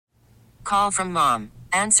Call from mom.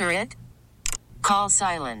 Answer it. Call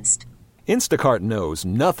silenced. Instacart knows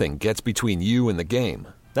nothing gets between you and the game.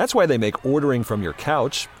 That's why they make ordering from your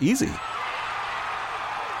couch easy.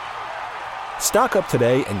 Stock up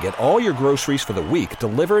today and get all your groceries for the week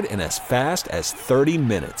delivered in as fast as 30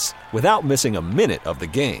 minutes without missing a minute of the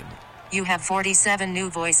game. You have 47 new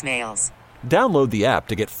voicemails. Download the app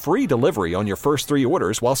to get free delivery on your first 3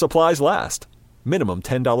 orders while supplies last. Minimum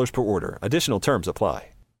 $10 per order. Additional terms apply.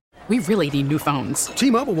 We really need new phones.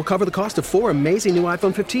 T-Mobile will cover the cost of 4 amazing new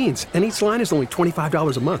iPhone 15s, and each line is only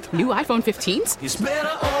 $25 a month. New iPhone 15s? It's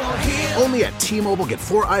better over here. Only at T-Mobile, get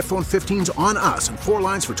 4 iPhone 15s on us and 4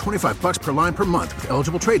 lines for $25 per line per month with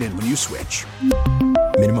eligible trade-in when you switch.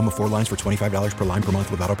 Minimum of 4 lines for $25 per line per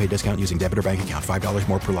month with autopay discount using debit or bank account. $5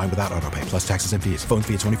 more per line without autopay, plus taxes and fees. Phone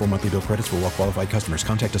fee at 24 monthly bill credits for well-qualified customers.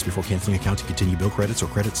 Contact us before canceling account to continue bill credits or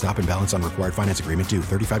credit stop and balance on required finance agreement due.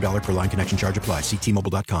 $35 per line connection charge applies. See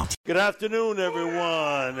T-Mobile.com. Good afternoon,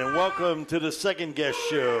 everyone, and welcome to the second guest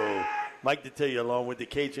show. Mike Detillier along with the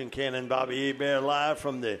Cajun Cannon, Bobby Hebert, live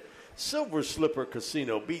from the Silver Slipper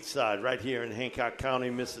Casino, beachside, right here in Hancock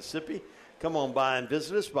County, Mississippi. Come on by and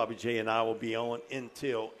visit us. Bobby J and I will be on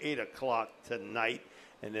until 8 o'clock tonight.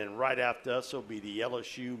 And then right after us will be the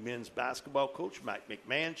LSU men's basketball coach, Mike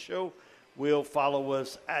McMahon show. Will follow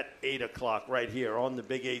us at 8 o'clock right here on the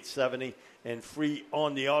Big 870 and free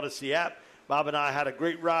on the Odyssey app. Bob and I had a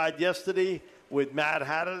great ride yesterday with Mad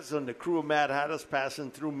Hatters and the crew of Mad Hatters passing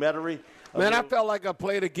through Metairie. Man, I felt like I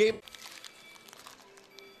played a game.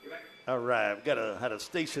 All right. I've had a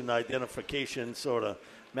station identification sort of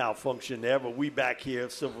malfunction there, but we back here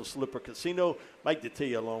at Silver Slipper Casino. Mike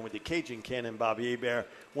Detillier along with the Cajun Cannon, Bobby Hebert.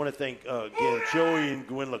 Want to thank, again, Joey and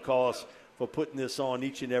Gwen Lacoste for putting this on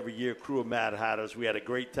each and every year, crew of Mad Hatters. We had a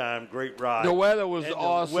great time, great ride. The weather was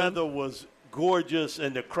awesome. The weather was gorgeous,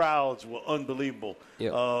 and the crowds were unbelievable.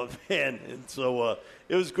 Yep. And so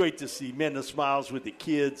it was great to see, man, the smiles with the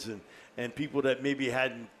kids and people that maybe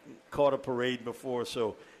hadn't caught a parade before.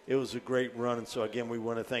 So it was a great run. And so, again, we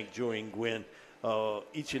want to thank Joey and Gwen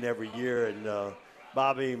each and every year. And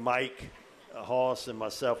Bobby, Mike, Hoss, and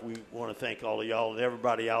myself, we want to thank all of y'all and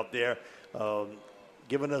everybody out there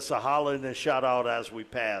giving us a holler and a shout-out as we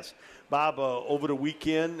pass. Bob, over the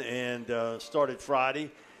weekend and started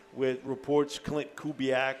Friday with reports Klint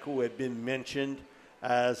Kubiak, who had been mentioned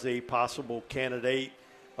as a possible candidate.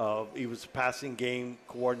 He was a passing game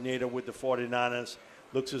coordinator with the 49ers.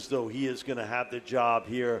 Looks as though he is going to have the job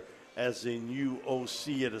here as the new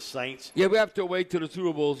OC of the Saints. Yeah, we have to wait till the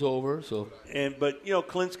Super Bowl's over. But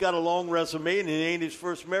Clint's got a long resume, and it ain't his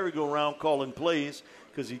first merry-go-round calling plays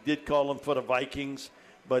because he did call them for the Vikings.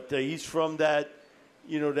 But he's from that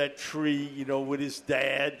tree, with his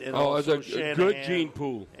dad and also it's a Shanahan. good gene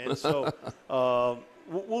pool. And so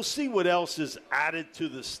we'll see what else is added to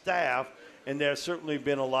the staff. And there's certainly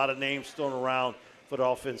been a lot of names thrown around for the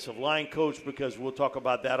offensive line coach because we'll talk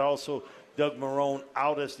about that. Also, Doug Marrone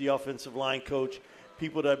out as the offensive line coach.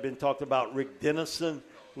 People that have been talked about, Rick Dennison,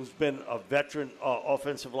 who's been a veteran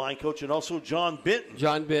offensive line coach, and also John Benton.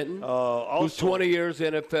 Who's 20 years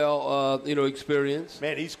NFL, experience.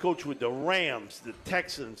 Man, he's coached with the Rams, the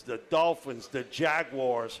Texans, the Dolphins, the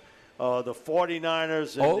Jaguars, the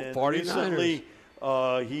 49ers. And 49ers. Recently,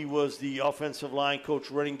 he was the offensive line coach,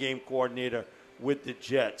 running game coordinator with the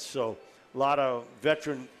Jets. So a lot of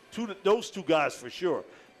veteran, those two guys for sure,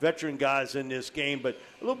 veteran guys in this game. But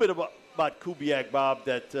a little bit about Kubiak, Bob,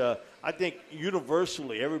 that I think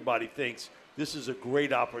universally everybody thinks this is a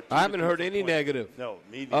great opportunity. I haven't heard any negative. No,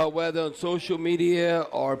 me neither. Whether on social media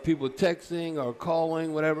or people texting or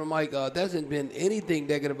calling, whatever, Mike, there hasn't been anything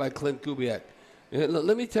negative by Klint Kubiak.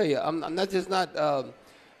 Let me tell you, I'm not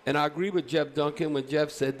and I agree with Jeff Duncan when Jeff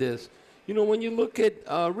said this. When you look at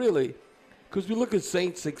really, because we look at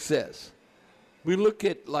Saints' success, we look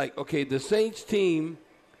at the Saints team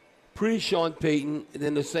pre-Sean Payton, and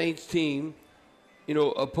then the Saints team,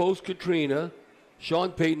 post-Katrina,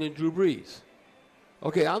 Sean Payton and Drew Brees.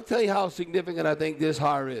 Okay, I'll tell you how significant I think this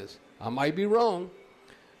hire is. I might be wrong,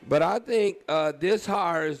 but I think this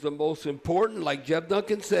hire is the most important, like Jeff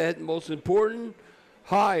Duncan said, most important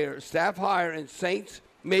staff hire in Saints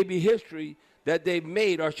maybe history that they've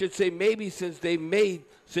made, or I should say maybe since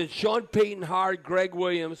Sean Payton hired Greg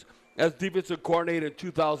Williams as defensive coordinator in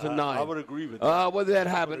 2009. I would agree with that. When did that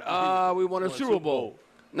happen? We won a Super Bowl.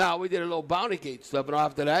 Now, we did a little bounty gate stuff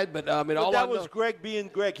after that, but all that was Greg being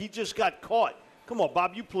Greg. He just got caught. Come on,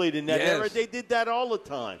 Bob, you played in that era. They did that all the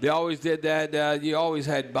time. They always did that. You always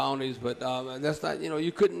had bounties, but that's not,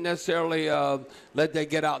 you couldn't necessarily let that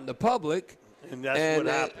get out in the public. And that's what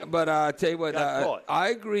happened. But I tell you what, I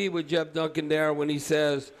agree with Jeff Duncan there when he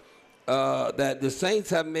says that the Saints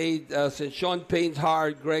have made since Sean Payton's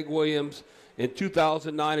hired Greg Williams in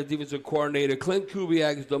 2009 as defensive coordinator. Klint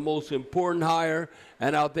Kubiak is the most important hire,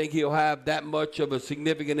 and I think he'll have that much of a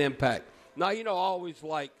significant impact. Now, I always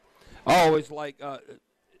like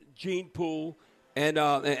gene pool and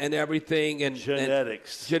everything and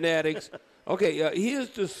genetics. Okay, he is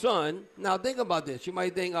the son. Now think about this. You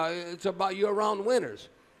might think it's about year-round winners.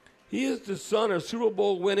 He is the son of Super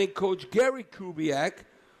Bowl winning coach Gary Kubiak,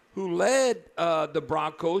 who led the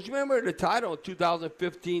Broncos. You remember the title in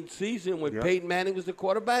 2015 season when Peyton Manning was the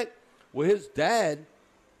quarterback? Well, his dad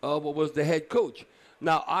was the head coach.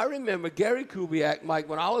 Now, I remember Gary Kubiak, Mike,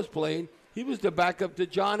 when I was playing, he was the backup to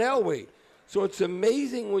John Elway. So it's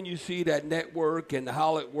amazing when you see that network and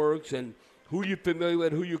how it works and who you're familiar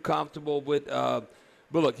with, who you're comfortable with. But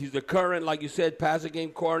look, he's the current, like you said, passing game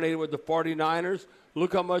coordinator with the 49ers.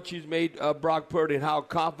 Look how much he's made Brock Purdy and how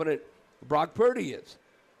confident Brock Purdy is.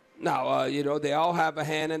 Now, they all have a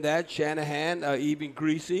hand in that. Shanahan, even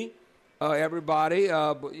Greasy, everybody.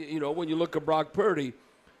 When you look at Brock Purdy.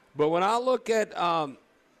 But when I look at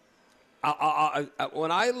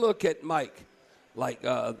Mike, like,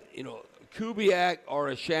 Kubiak or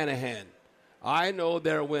a Shanahan, I know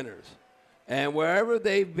they're winners. And wherever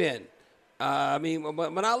they've been,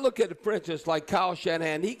 when I look at, for instance, like Kyle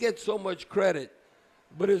Shanahan, he gets so much credit,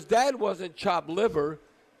 but his dad wasn't chopped liver.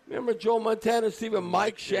 Remember Joe Montana, Stephen,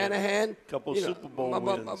 Mike Shanahan? Couple Super Bowl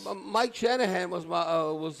wins. Mike Shanahan was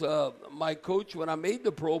my coach when I made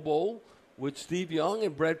the Pro Bowl with Steve Young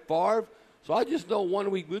and Brett Favre. So I just know 1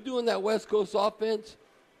 week we're doing that West Coast offense.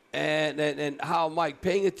 And how Mike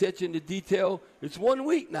paying attention to detail. It's 1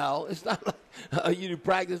 week now. It's not like you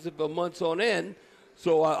practice it for months on end.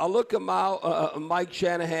 So I look at Mike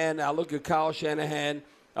Shanahan. I look at Kyle Shanahan.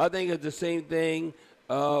 I think it's the same thing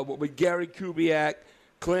with Gary Kubiak,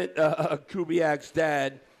 Klint Kubiak's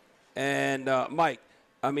dad, and Mike.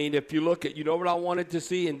 If you look at, what I wanted to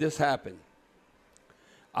see, and this happened.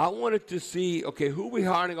 I wanted to see, who we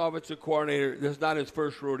hiring offensive coordinator that's not his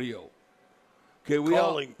first rodeo. Okay,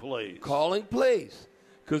 calling plays,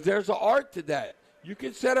 because there's an art to that. You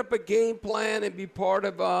can set up a game plan and be part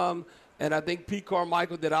of. And I think Pete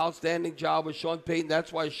Carmichael did an outstanding job with Sean Payton.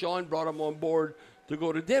 That's why Sean brought him on board to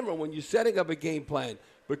go to Denver when you're setting up a game plan.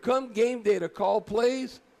 But come game day to call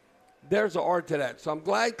plays, there's an art to that. So I'm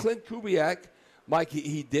glad Klint Kubiak, Mike,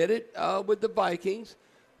 he did it with the Vikings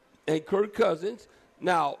and Kirk Cousins.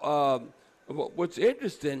 Now, what's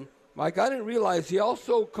interesting, Mike, I didn't realize he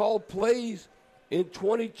also called plays in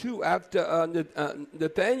 22 after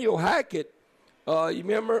Nathaniel Hackett, you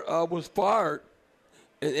remember, was fired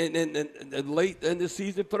in late in the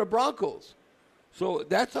season for the Broncos. So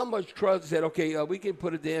that's how much trust said, we can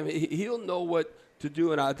put it to him. He'll know what to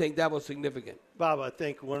do, and I think that was significant. Bob, I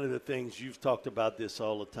think one of the things you've talked about this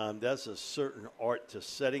all the time, that's a certain art to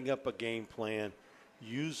setting up a game plan,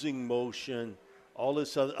 using motion, all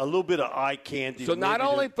this other, a little bit of eye candy. So not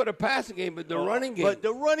only for the passing game, but the running game. But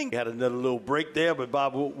the running had another little break there, but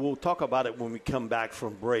Bob, we'll talk about it when we come back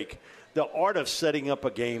from break. The art of setting up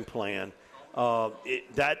a game plan,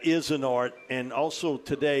 that is an art. And also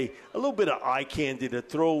today, a little bit of eye candy to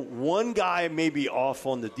throw one guy maybe off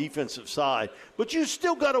on the defensive side, but you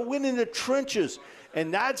still got to win in the trenches.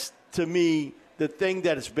 And that's, to me, the thing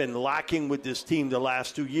that has been lacking with this team the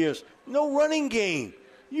last 2 years. No running game.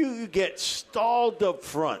 You get stalled up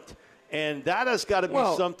front, and that has got to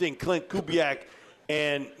be something Klint Kubiak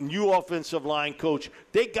and new offensive line coach,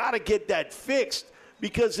 they got to get that fixed,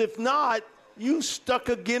 because if not, you stuck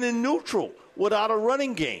again in neutral without a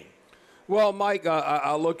running game. Well, Mike,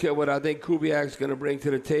 I look at what I think Kubiak's going to bring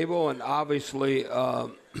to the table, and obviously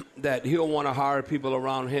that he'll want to hire people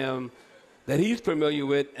around him that he's familiar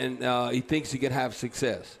with and he thinks he can have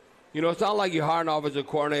success. It's not like you hire an offensive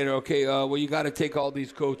coordinator, you got to take all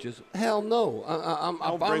these coaches. Hell no. I'm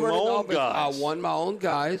running offense, I want my own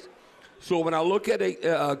guys. So when I look at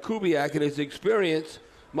Kubiak and his experience,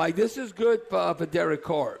 Mike, this is good for Derek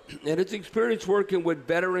Carr. And his experience working with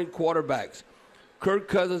veteran quarterbacks. Kirk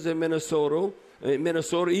Cousins in Minnesota,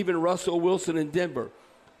 even Russell Wilson in Denver.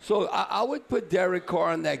 So I would put Derek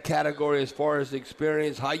Carr in that category as far as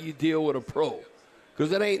experience, how you deal with a pro.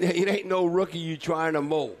 Because it ain't no rookie you trying to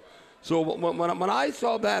mold. So when I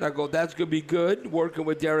saw that, I go, that's going to be good, working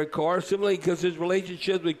with Derek Carr, similarly because his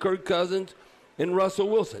relationships with Kirk Cousins and Russell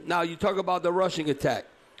Wilson. Now, you talk about the rushing attack,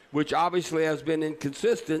 which obviously has been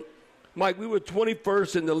inconsistent. Mike, we were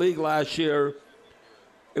 21st in the league last year.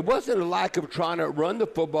 It wasn't a lack of trying to run the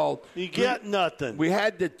football. You got nothing. We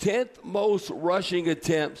had the 10th most rushing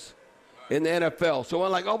attempts in the NFL. So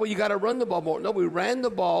I'm like, oh, well, you got to run the ball more. No, we ran the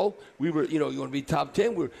ball. We were, you want to be top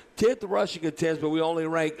 10. We were 10th rushing attempts, but we only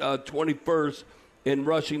ranked 21st in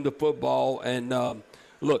rushing the football. And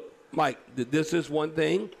look, Mike, this is one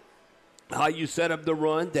thing. How you set up the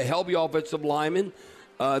run to help your offensive linemen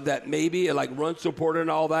that maybe like run support and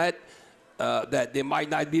all that, that they might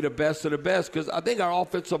not be the best of the best. Because I think our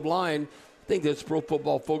offensive line, I think that's Pro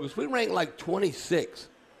Football Focus, we rank like 26.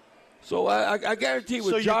 So I guarantee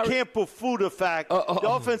with you can't put the fact the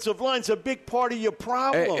offensive line's a big part of your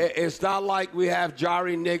problem. It's not like we have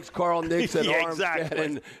Jari Nix, Carl Nix, and yeah, Armstead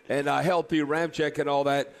exactly. and healthy Ramczyk and all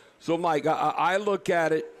that. So, Mike, I look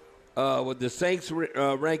at it with the Saints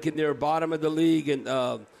ranking near bottom of the league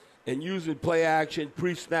and using play action,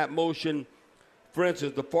 pre-snap motion. For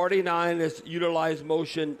instance, the 49ers utilized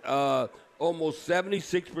motion almost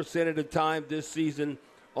 76% of the time this season,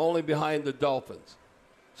 only behind the Dolphins.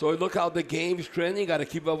 So look how the game's trending. You got to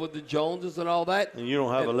keep up with the Joneses and all that. And you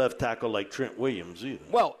don't have a left tackle like Trent Williams either.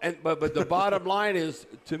 Well, but the bottom line is,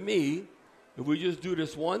 to me, if we just do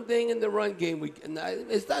this one thing in the run game,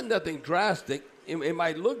 it's not nothing drastic. It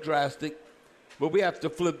might look drastic, but we have to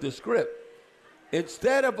flip the script.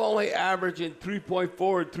 Instead of only averaging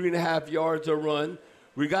 3.4 and 3.5 yards a run,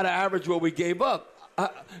 we got to average what we gave up.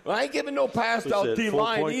 I ain't giving no pass out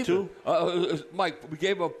D-line either. Mike, we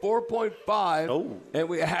gave up 4.5, and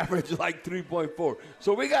we averaged like 3.4.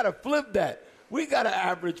 So we got to flip that. We got to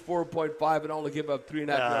average 4.5 and only give up 3.5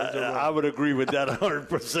 yards a run. I would agree with that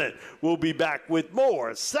 100%. We'll be back with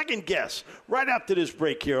more Second Guess right after this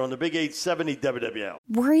break here on the Big 870 WWL.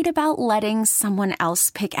 Worried about letting someone else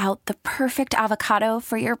pick out the perfect avocado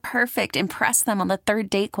for your perfect impress them on the third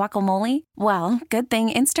date guacamole? Well, good thing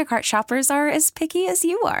Instacart shoppers are as picky as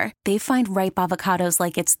you are. They find ripe avocados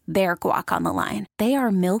like it's their guac on the line. They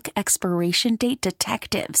are milk expiration date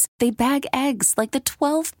detectives. They bag eggs like the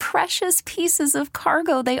 12 precious pieces of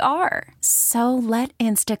cargo they are. So let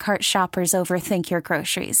Instacart shoppers overthink your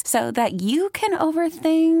groceries so that you can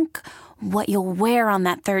overthink what you'll wear on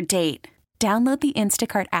that third date. Download the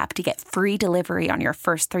Instacart app to get free delivery on your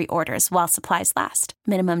first 3 orders while supplies last.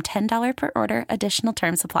 Minimum $10 per order. Additional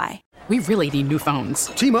terms apply. We really need new phones.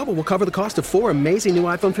 T-Mobile will cover the cost of 4 amazing new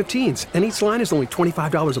iPhone 15s, and each line is only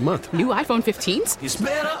 $25 a month. New iPhone 15s? It's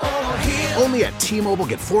better over here. Only at T-Mobile,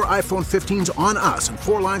 get 4 iPhone 15s on us and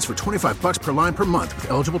 4 lines for $25 per line per month with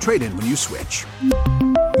eligible trade-in when you switch.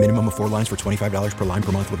 Minimum of 4 lines for $25 per line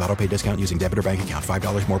per month with auto pay discount using debit or bank account.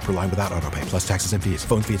 $5 more per line without auto pay, plus taxes and fees.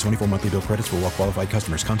 Phone fee at 24 monthly bill credits for well-qualified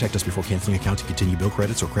customers. Contact us before canceling account to continue bill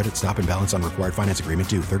credits or credit stop and balance on required finance agreement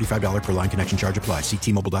due. $35 per line connection charge applies. See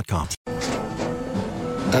T-Mobile.com.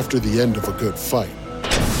 After the end of a good fight,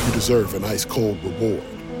 you deserve an ice-cold reward.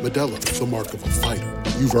 Modelo is the mark of a fighter.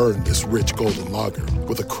 You've earned this rich golden lager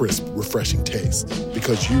with a crisp, refreshing taste.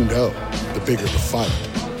 Because you know, the bigger the fight,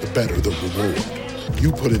 the better the reward.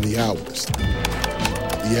 You put in the hours,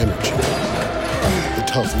 the energy, the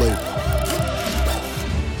tough labor.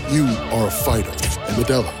 You are a fighter, and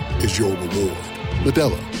Modelo is your reward.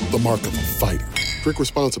 Modelo, the mark of a fighter. Drink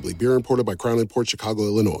responsibly. Beer imported by Crown Imports, Chicago,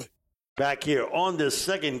 Illinois. Back here on the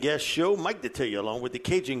Second Guest Show, Mike Detillier along with the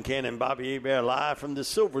Cajun Cannon, Bobby Hebert, live from the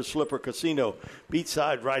Silver Slipper Casino,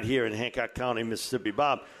 beachside right here in Hancock County, Mississippi.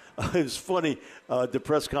 Bob, it was funny, the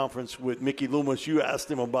press conference with Mickey Loomis, you asked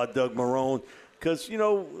him about Doug Marrone, because,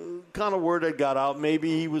 kind of word had got out.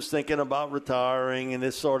 Maybe he was thinking about retiring and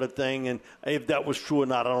this sort of thing, and if that was true or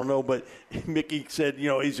not, I don't know. But Mickey said,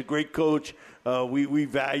 he's a great coach. We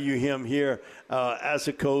value him here as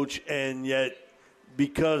a coach, and yet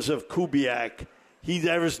because of Kubiak,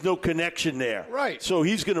 there is no connection there. Right. So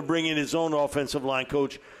he's going to bring in his own offensive line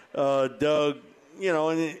coach. Doug,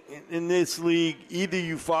 in this league, either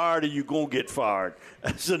you fired or you're going to get fired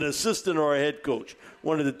as an assistant or a head coach,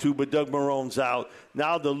 one of the two. But Doug Marrone's out.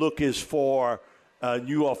 Now the look is for a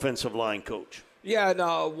new offensive line coach. Yeah,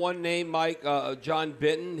 and one name, Mike, John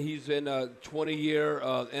Benton. He's in a 20-year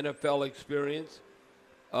NFL experience,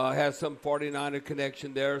 has some 49er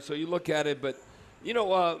connection there. So you look at it, but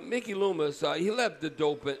Mickey Loomis, he left the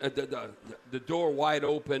door wide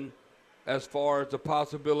open as far as the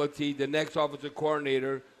possibility. The next offensive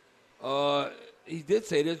coordinator, he did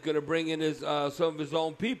say this, going to bring in some of his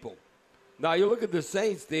own people. Now, you look at the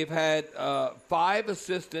Saints, they've had 5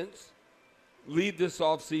 assistants leave this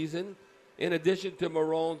offseason. In addition to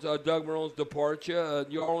Doug Marrone's departure,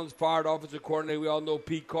 New Orleans fired offensive coordinator, we all know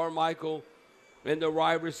Pete Carmichael, and the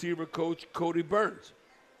wide receiver coach, Cody Burns.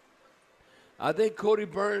 I think Cody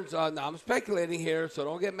Burns, now I'm speculating here, so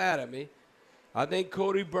don't get mad at me. I think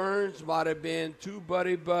Cody Burns might have been 2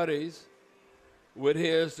 buddies with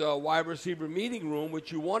his wide receiver meeting room,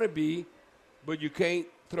 which you want to be but you can't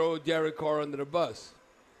throw Derek Carr under the bus.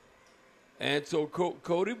 And so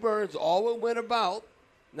Cody Burns always went about.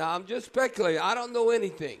 Now, I'm just speculating. I don't know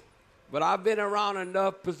anything. But I've been around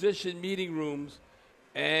enough position meeting rooms,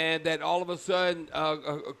 and that all of a sudden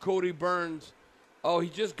Cody Burns, he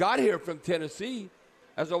just got here from Tennessee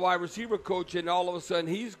as a wide receiver coach, and all of a sudden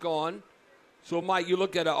he's gone. So, Mike, you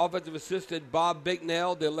look at an offensive assistant, Bob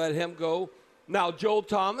Bicknell, they let him go. Now, Joel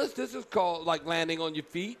Thomas, this is called like landing on your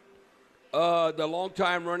feet. The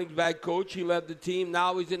longtime running back coach, he led the team.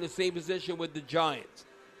 Now he's in the same position with the Giants.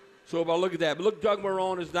 So if I look at that, but look, Doug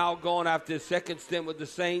Marrone is now gone after his second stint with the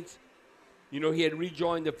Saints. You know, he had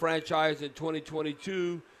rejoined the franchise in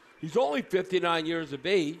 2022. He's only 59 years of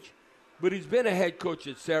age, but he's been a head coach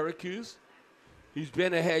at Syracuse. He's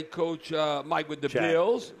been a head coach, Mike, with the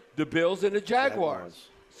Bills and the Jaguars.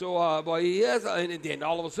 So, but he has, and then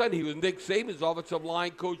all of a sudden he was Nick Saban's offensive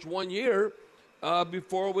line coach 1 year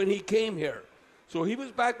before when he came here. So he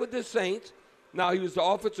was back with the Saints. Now he was the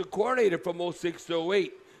offensive coordinator from 06 to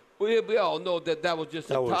 08. We all know that was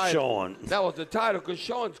just a title. That was Sean. That was the title because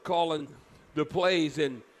Sean's calling the plays.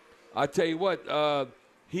 And I tell you what,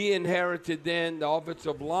 he inherited then the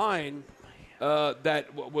offensive line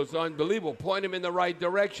that was unbelievable, point him in the right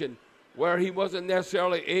direction, where he wasn't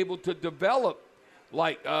necessarily able to develop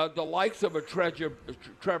like the likes of a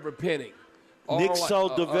Trevor Penning. Nick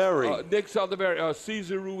Saldiveri,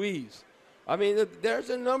 Cesar Ruiz. I mean,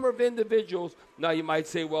 there's a number of individuals. Now, you might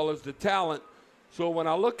say, well, it's the talent. So when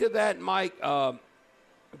I look at that, Mike, the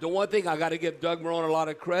one thing I got to give Doug Marrone a lot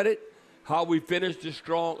of credit, how we finished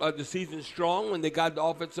the season strong when they got the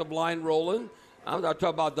offensive line rolling. I'm not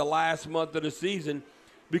talking about the last month of the season,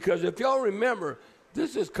 because if y'all remember,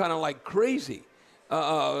 this is kind of like crazy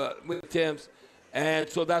with Tim's. And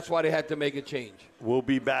so that's why they had to make a change. We'll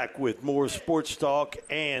be back with more sports talk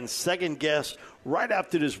and second guest right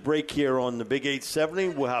after this break here on the Big 870.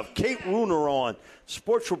 We'll have Kate Rooney on,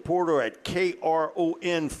 sports reporter at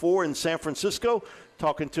KRON4 in San Francisco,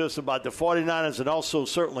 talking to us about the 49ers and also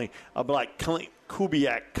certainly about Klint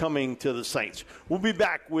Kubiak coming to the Saints. We'll be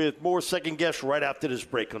back with more second guests right after this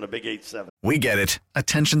break on the Big 870. We get it.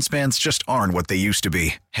 Attention spans just aren't what they used to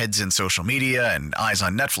be. Heads in social media and eyes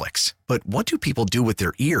on Netflix. But what do people do with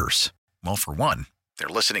their ears? Well, for one, they're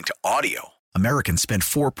listening to audio. Americans spend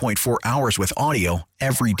 4.4 hours with audio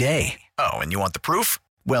every day. Oh, and you want the proof?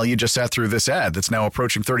 Well, you just sat through this ad that's now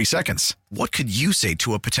approaching 30 seconds. What could you say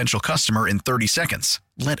to a potential customer in 30 seconds?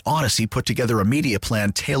 Let Odyssey put together a media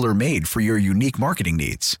plan tailor-made for your unique marketing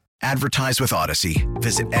needs. Advertise with Odyssey.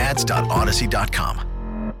 Visit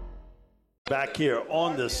ads.odyssey.com. Back here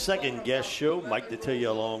on the second guest show, Mike Detillier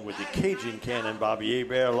along with the Cajun Cannon, Bobby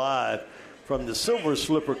Hebert, live from the Silver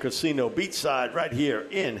Slipper Casino beachside right here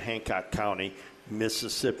in Hancock County,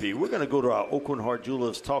 Mississippi. We're going to go to our Oakland Heart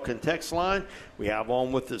Jewelers talking text line. We have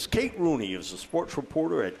on with us Kate Rooney, who's a sports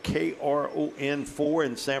reporter at KRON4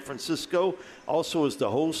 in San Francisco. Also is the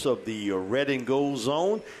host of the Red and Gold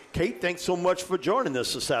Zone. Kate, thanks so much for joining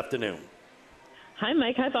us this afternoon. Hi,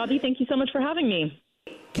 Mike. Hi, Bobby. Thank you so much for having me.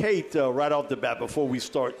 Kate, right off the bat, before we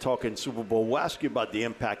start talking Super Bowl, we'll ask you about the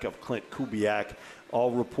impact of Klint Kubiak.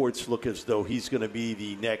 All reports look as though he's going to be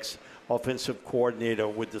the next offensive coordinator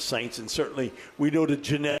with the Saints, and certainly we know the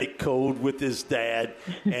genetic code with his dad,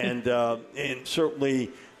 and certainly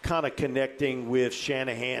kind of connecting with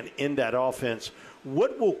Shanahan in that offense.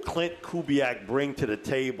 What will Klint Kubiak bring to the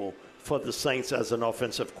table for the Saints as an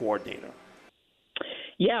offensive coordinator?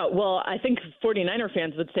 Yeah, well, I think 49er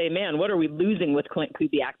fans would say, man, what are we losing with Klint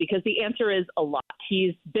Kubiak? Because the answer is a lot.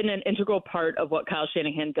 He's been an integral part of what Kyle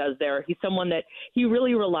Shanahan does there. He's someone that he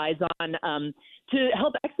really relies on to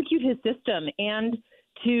help execute his system and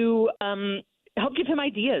to help give him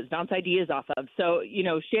ideas, bounce ideas off of. So, you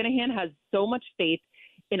know, Shanahan has so much faith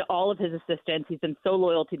in all of his assistants. He's been so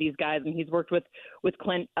loyal to these guys, and he's worked with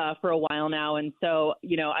Klint for a while now. And so,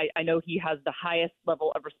 you know, I know he has the highest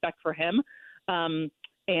level of respect for him.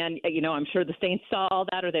 And, you know, I'm sure the Saints saw all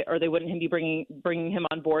that, or they wouldn't be bringing him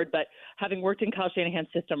on board. But having worked in Kyle Shanahan's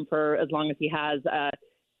system for as long as he has,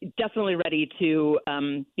 definitely ready to,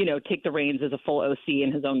 you know, take the reins as a full OC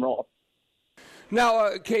in his own role.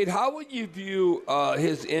 Now, Kate, how would you view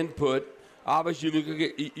his input?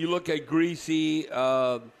 Obviously, you look at Greasy,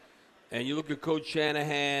 and you look at Coach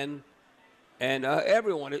Shanahan, and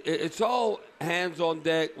everyone. It's all hands on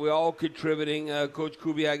deck. We're all contributing. Coach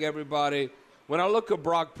Kubiak, everybody. When I look at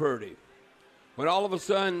Brock Purdy, when all of a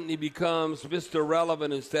sudden he becomes Mr.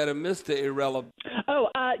 Relevant instead of Mr. Irrelevant. Oh,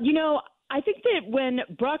 you know, I think that when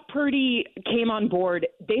Brock Purdy came on board,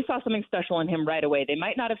 they saw something special in him right away. They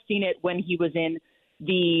might not have seen it when he was in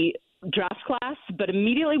the draft class, but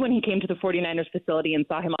immediately when he came to the 49ers facility and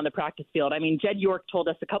saw him on the practice field, I mean, Jed York told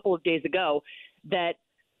us a couple of days ago that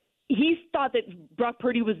he thought that Brock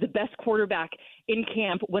Purdy was the best quarterback in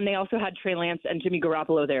camp when they also had Trey Lance and Jimmy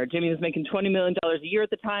Garoppolo there. Jimmy was making $20 million a year at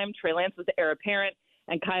the time. Trey Lance was the heir apparent,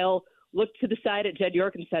 and Kyle looked to the side at Jed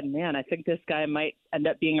York and said, man, I think this guy might end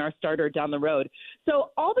up being our starter down the road. So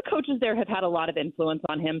all the coaches there have had a lot of influence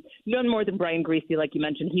on him, none more than Brian Griese, like you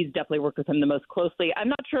mentioned. He's definitely worked with him the most closely. I'm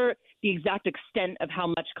not sure the exact extent of how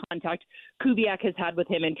much contact Kubiak has had with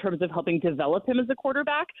him in terms of helping develop him as a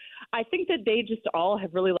quarterback. I think that they just all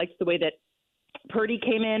have really liked the way that Purdy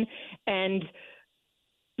came in and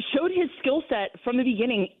showed his skill set from the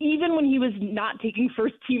beginning, even when he was not taking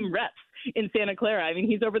first-team reps in Santa Clara. I mean,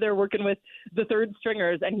 he's over there working with the third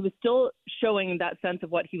stringers, and he was still showing that sense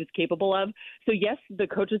of what he was capable of. So, yes, the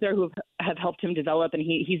coaches there who have helped him develop, and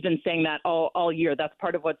he's been saying that all year. That's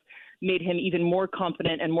part of what's made him even more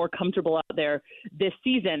confident and more comfortable out there this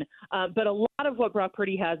season. But a lot of what Brock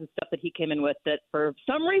Purdy has is stuff that he came in with that for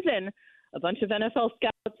some reason a bunch of NFL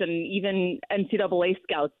scouts and even NCAA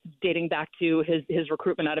scouts dating back to his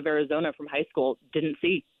recruitment out of Arizona from high school didn't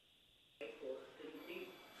see.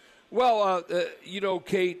 Well,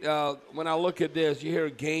 Kate, when I look at this, you hear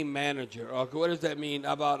game manager. What does that mean?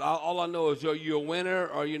 All I know is, are you a winner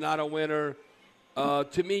or are you not a winner?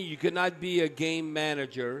 To me, you cannot be a game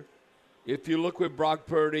manager. If you look with Brock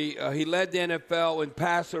Purdy, he led the NFL in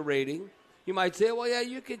passer rating. You might say, well, yeah,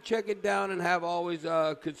 you can check it down and have always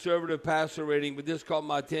a conservative passer rating, but this caught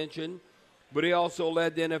my attention. But he also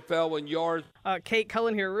led the NFL in yards. Kate,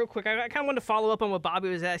 Cullen here, real quick. I kind of wanted to follow up on what Bobby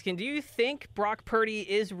was asking. Do you think Brock Purdy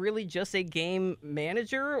is really just a game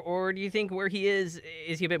manager, or do you think where he is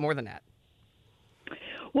he a bit more than that?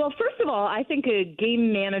 Well, first of all, I think a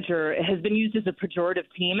game manager has been used as a pejorative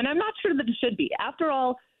term, and I'm not sure that it should be. After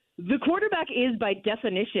all, the quarterback is, by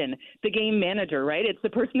definition, the game manager, right? It's the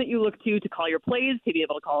person that you look to call your plays, to be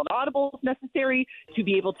able to call an audible if necessary, to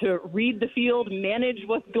be able to read the field, manage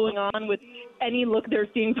what's going on with any look they're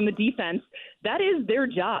seeing from the defense. That is their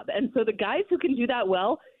job. And so the guys who can do that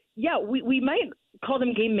well, yeah, we might call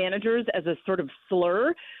them game managers as a sort of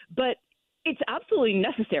slur, but it's absolutely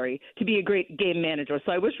necessary to be a great game manager.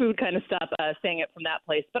 So I wish we would kind of stop saying it from that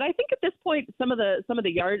place. But I think at this point, some of the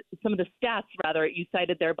stats rather you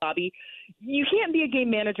cited there, Bobby, you can't be a game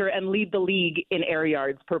manager and lead the league in air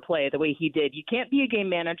yards per play the way he did. You can't be a game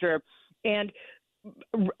manager and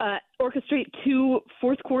orchestrate 2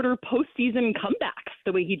 fourth quarter postseason comebacks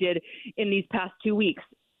the way he did in these past 2 weeks.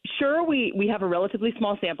 Sure, we have a relatively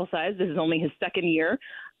small sample size. This is only his second year.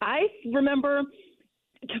 I remember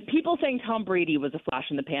people saying Tom Brady was a flash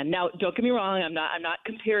in the pan. Now, don't get me wrong. I'm not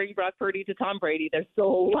comparing Brock Purdy to Tom Brady. There's still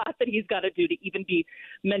a lot that he's got to do to even be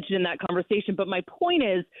mentioned in that conversation. But my point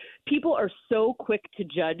is, people are so quick to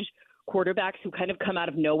judge quarterbacks who kind of come out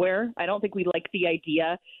of nowhere. I don't think we like the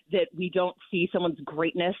idea that we don't see someone's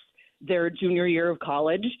greatness their junior year of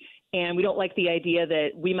college. And we don't like the idea that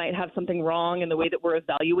we might have something wrong in the way that we're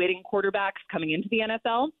evaluating quarterbacks coming into the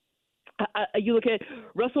NFL. You look at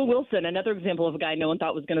Russell Wilson, another example of a guy no one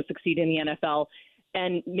thought was going to succeed in the NFL,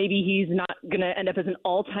 and maybe he's not going to end up as an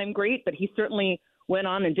all-time great, but he certainly went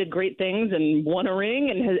on and did great things and won a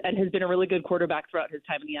ring and has been a really good quarterback throughout his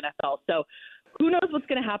time in the NFL. So who knows what's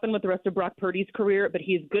going to happen with the rest of Brock Purdy's career, but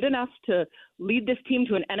he's good enough to lead this team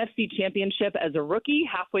to an NFC championship as a rookie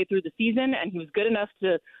halfway through the season, and he was good enough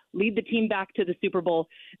to lead the team back to the Super Bowl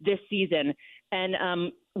this season.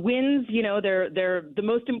 And wins, they're the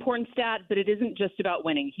most important stat, but it isn't just about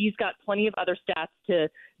winning. He's got plenty of other stats to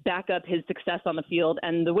back up his success on the field.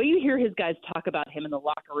 And the way you hear his guys talk about him in the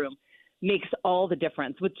locker room makes all the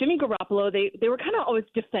difference. With Jimmy Garoppolo, they were kind of always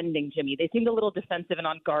defending Jimmy. They seemed a little defensive and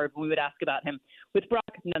on guard when we would ask about him. With Brock,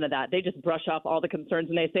 none of that. They just brush off all the concerns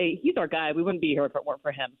and they say, he's our guy. We wouldn't be here if it weren't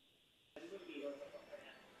for him.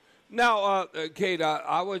 Now, Kate,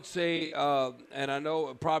 I would say, and I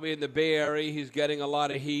know probably in the Bay Area he's getting a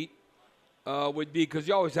lot of heat, would be because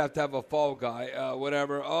you always have to have a fall guy,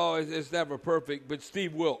 whatever. Oh, it's never perfect, but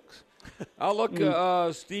Steve Wilks. I look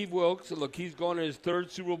at Steve Wilks. Look, he's going to his third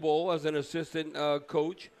Super Bowl as an assistant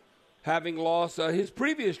coach, having lost his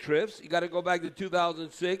previous trips. You got to go back to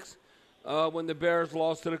 2006 when the Bears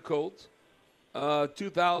lost to the Colts.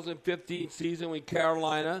 2015 season with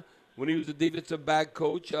Carolina, when he was a defensive back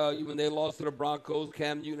coach, when they lost to the Broncos,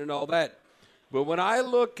 Cam Newton and all that. But when I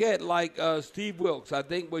look at, Steve Wilks, I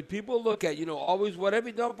think when people look at, always whatever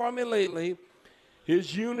he done for me lately,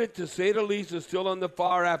 his unit, to say the least, is still on the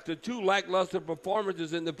far after 2 lackluster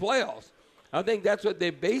performances in the playoffs. I think that's what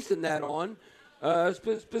they're basing that on.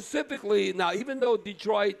 Specifically, now, even though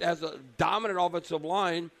Detroit has a dominant offensive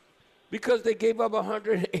line, because they gave up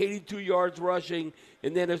 182 yards rushing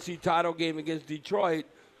in the NFC title game against Detroit.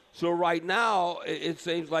 So right now, it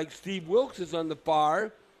seems like Steve Wilks is on the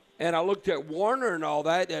fire. And I looked at Warner and all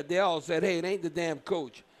that, and they all said, hey, it ain't the damn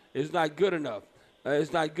coach. It's not good enough.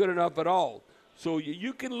 It's not good enough at all. So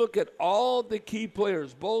you can look at all the key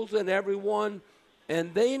players, Bosa and everyone,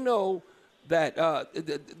 and they know that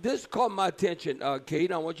this caught my attention,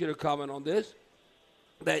 Kate. I want you to comment on this,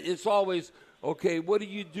 that it's always, okay, what do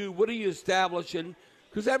you do? What are you establishing?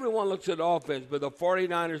 Because everyone looks at offense, but the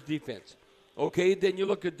 49ers defense. Okay, then you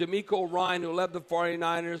look at D'Amico Ryan, who led the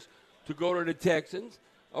 49ers to go to the Texans.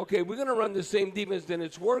 Okay, we're going to run the same defense, then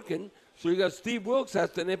it's working. So you got Steve Wilks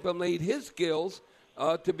has to implement his skills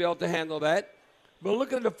to be able to handle that. But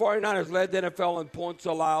look at the 49ers led the NFL in points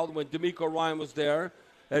allowed when D'Amico Ryan was there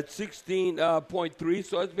at 16.3,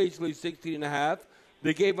 so that's basically 16.5.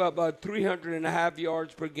 They gave up 300.5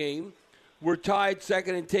 yards per game. We're tied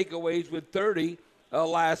second in takeaways with 30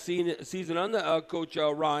 last season under Coach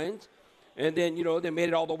Ryans. And then, they made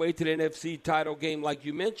it all the way to the NFC title game like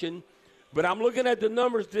you mentioned. But I'm looking at the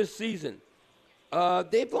numbers this season.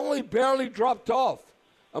 They've only barely dropped off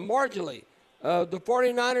marginally. The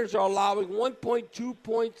 49ers are allowing 1.2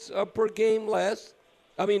 points per game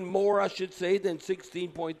more, I should say, than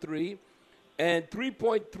 16.3, and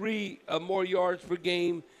 3.3 more yards per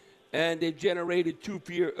game, and they've generated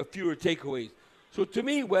fewer takeaways. So to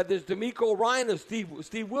me, whether it's D'Amico Ryan or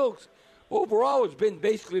Steve Wilks, overall it's been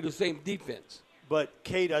basically the same defense. But,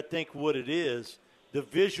 Kate, I think what it is, the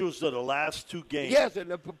visuals of the last two games. Yes, in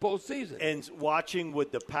the postseason. And watching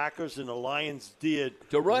what the Packers and the Lions did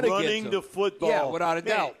to running the football. Yeah, without a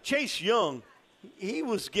doubt. Chase Young, he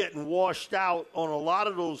was getting washed out on a lot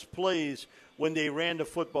of those plays when they ran the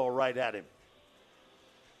football right at him.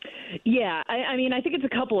 Yeah, I mean, I think it's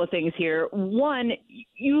a couple of things here. One,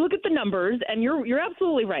 you look at the numbers, and you're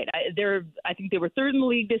absolutely right. I think they were third in the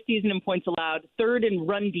league this season in points allowed, third in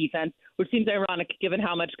run defense, which seems ironic given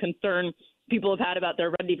how much concern people have had about their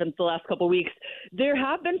run defense the last couple of weeks. There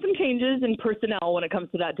have been some changes in personnel when it comes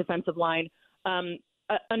to that defensive line.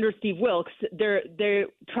 Under Steve Wilks, they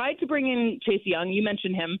tried to bring in Chase Young. You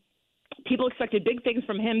mentioned him. People expected big things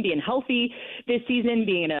from him, being healthy this season,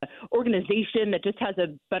 being in an organization that just has a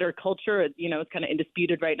better culture. It's kind of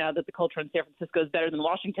indisputed right now that the culture in San Francisco is better than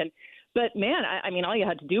Washington. But, man, I mean, all you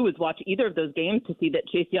had to do was watch either of those games to see that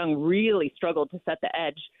Chase Young really struggled to set the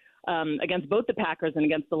edge against both the Packers and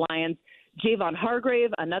against the Lions. Javon Hargrave,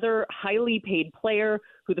 another highly paid player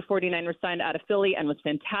who the 49ers signed out of Philly and was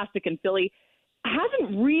fantastic in Philly,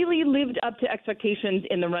 hasn't really lived up to expectations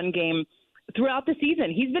in the run game throughout the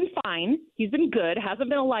season. He's been fine. He's been good. Hasn't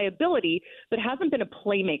been a liability, but hasn't been a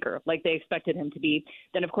playmaker like they expected him to be.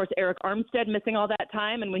 Then, of course, Eric Armstead missing all that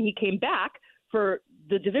time. And when he came back for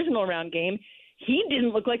the divisional round game, he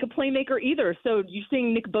didn't look like a playmaker either. So you're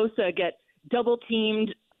seeing Nick Bosa get double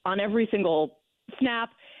teamed on every single snap.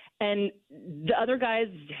 And the other guys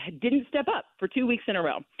didn't step up for 2 weeks in a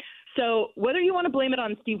row. So whether you want to blame it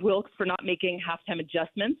on Steve Wilks for not making halftime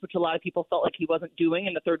adjustments, which a lot of people felt like he wasn't doing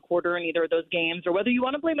in the third quarter in either of those games, or whether you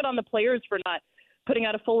want to blame it on the players for not putting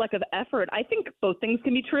out a full leg of effort, I think both things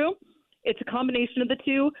can be true. It's a combination of the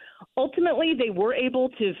two. Ultimately, they were able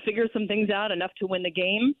to figure some things out enough to win the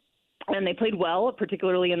game, and they played well,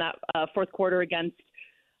 particularly in that fourth quarter against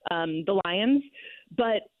the Lions.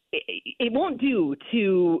 But it won't do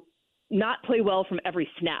to not play well from every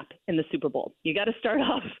snap in the Super Bowl. You got to start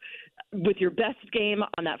off with your best game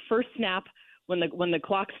on that first snap when the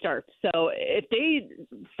clock starts. So if they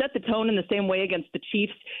set the tone in the same way against the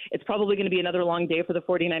Chiefs, it's probably going to be another long day for the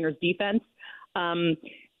 49ers defense. And,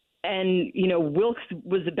 Wilks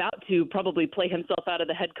was about to probably play himself out of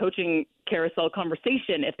the head coaching carousel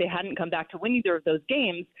conversation if they hadn't come back to win either of those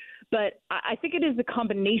games. But I think it is the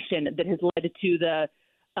combination that has led to the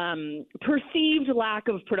perceived lack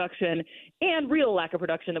of production and real lack of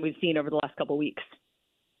production that we've seen over the last couple of weeks.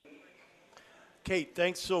 Kate,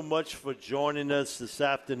 thanks so much for joining us this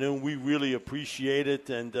afternoon. We really appreciate it.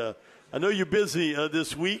 And I know you're busy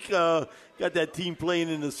this week. Got that team playing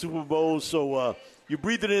in the Super Bowl, so you're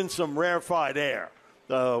breathing in some rarefied air.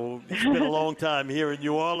 It's been a long time here in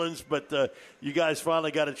New Orleans, but you guys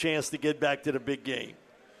finally got a chance to get back to the big game.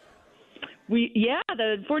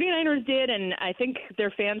 The 49ers did, and I think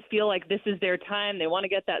their fans feel like this is their time. They want to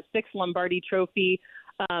get that 6th Lombardi trophy.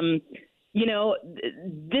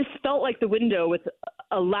 This felt like the window with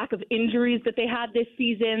a lack of injuries that they had this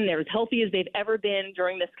season. They're as healthy as they've ever been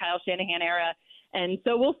during this Kyle Shanahan era. And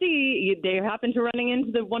so we'll see. They happen to running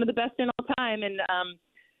into one of the best in all time, and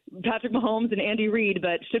Patrick Mahomes and Andy Reid,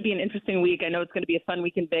 but should be an interesting week. I know it's going to be a fun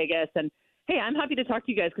week in Vegas, and Hey, I'm happy to talk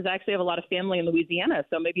to you guys because I actually have a lot of family in Louisiana,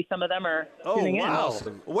 so maybe some of them are tuning in.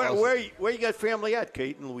 Awesome. Where you got family at,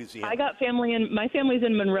 Kate, in Louisiana? I got my family's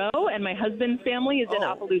in Monroe, and my husband's family is in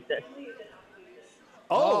Opelousas.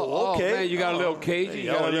 Oh, okay. Man, you got a little Cajun.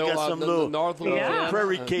 You got some little North Louisiana.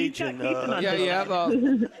 Prairie Cajun.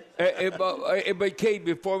 But Kate,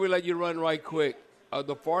 before we let you run right quick,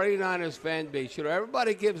 the 49ers fan base,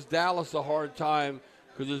 everybody gives Dallas a hard time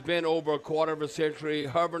because it's been over a quarter of a century,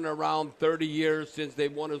 hovering around 30 years since they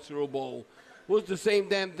won a Super Bowl. It was the same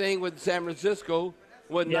damn thing with San Francisco.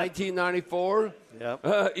 1994? Yep.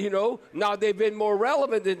 Now they've been more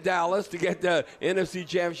relevant than Dallas to get the NFC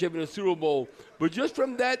Championship and the Super Bowl. But just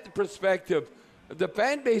from that perspective, the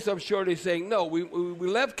fan base, I'm sure, they're saying, no, we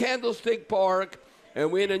left Candlestick Park, and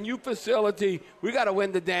we're in a new facility. We got to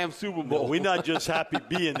win the damn Super Bowl. No, we're not just happy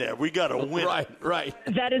being there. We got to win. Right.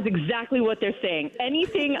 That is exactly what they're saying.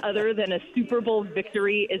 Anything other than a Super Bowl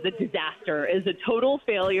victory is a disaster, is a total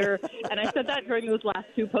failure. And I said that during those last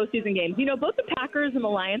two postseason games. Both the Packers and the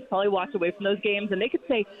Lions probably walked away from those games, and they could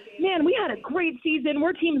say, man, we had a great season.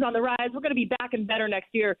 We're teams on the rise. We're going to be back and better next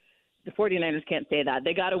year. The 49ers can't say that.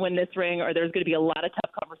 They got to win this ring, or there's going to be a lot of tough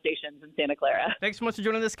conversations in Santa Clara. Thanks so much for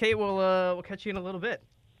joining us, Kate. We'll catch you in a little bit.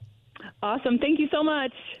 Awesome. Thank you so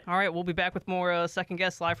much. All right, we'll be back with more Second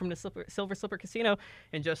Guest live from the Silver Slipper Casino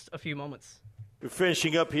in just a few moments. We're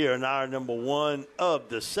finishing up here in hour number one of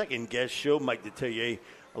the Second Guest show. Mike Detillier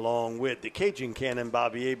along with the Cajun Cannon,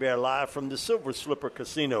 Bobby Hebert, live from the Silver Slipper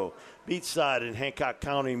Casino, beachside in Hancock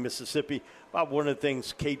County, Mississippi. Bob, one of the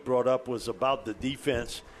things Kate brought up was about the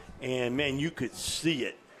defense. And, man, you could see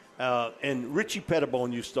it. And Richie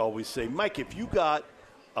Pettibone used to always say, Mike, if you got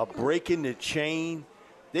a break in the chain,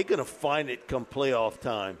 they're going to find it come playoff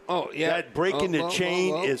time. Oh, yeah. That break in the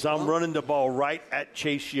chain is I'm running the ball right at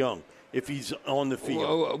Chase Young if he's on the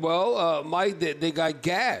field. Mike, they got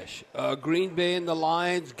gash. Green Bay and the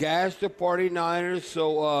Lions gashed the 49ers.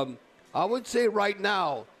 So I would say right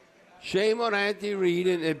now, shame on Andy Reid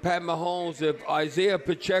and Pat Mahomes if Isaiah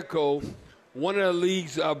Pacheco – one of the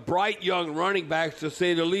league's bright young running backs, to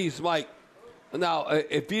say the least, Mike. Now,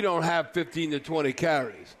 if you don't have 15 to 20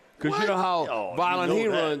 carries, because you know how violent he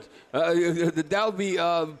runs, that would be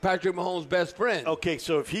Patrick Mahomes' best friend. Okay,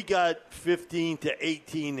 so if he got 15 to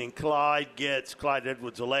 18 and Clyde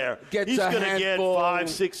Edwards-Helaire, he's going to get 5,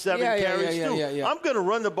 6, 7 carries too. I'm going to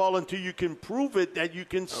run the ball until you can prove it that you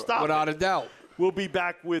can stop Without a doubt. We'll be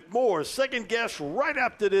back with more Second Guest right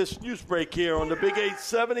after this news break here on the Big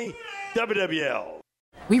 870 WWL.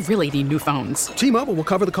 We really need new phones. T-Mobile will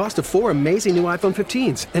cover the cost of 4 amazing new iPhone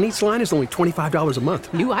 15s, and each line is only $25 a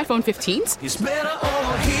month. New iPhone 15s? It's better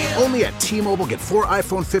over here. Only at T-Mobile, get 4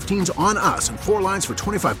 iPhone 15s on us and 4 lines for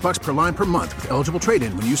 $25 per line per month with eligible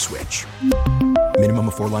trade-in when you switch. Minimum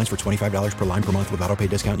of 4 lines for $25 per line per month with auto-pay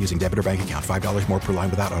discount using debit or bank account. $5 more per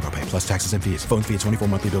line without auto-pay, plus taxes and fees. Phone fee at 24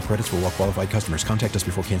 monthly bill credits for well-qualified customers. Contact us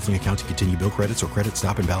before canceling account to continue bill credits or credit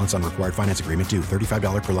stop and balance on required finance agreement due.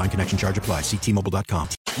 $35 per line connection charge applies. See T-Mobile.com.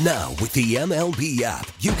 Now, with the MLB app,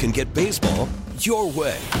 you can get baseball your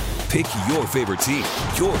way. Pick your favorite team,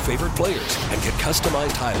 your favorite players, and get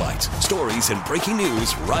customized highlights, stories, and breaking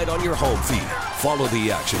news right on your home feed. Follow the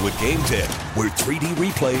action with Game Day, where 3D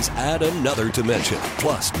replays add another dimension.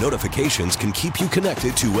 Plus, notifications can keep you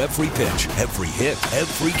connected to every pitch, every hit,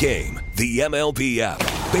 every game. The MLB app.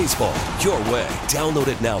 Baseball your way. Download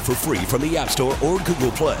it now for free from the App Store or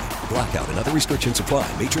Google Play. Blackout and other restrictions apply.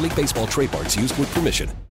 Major League Baseball trademarks used with permission.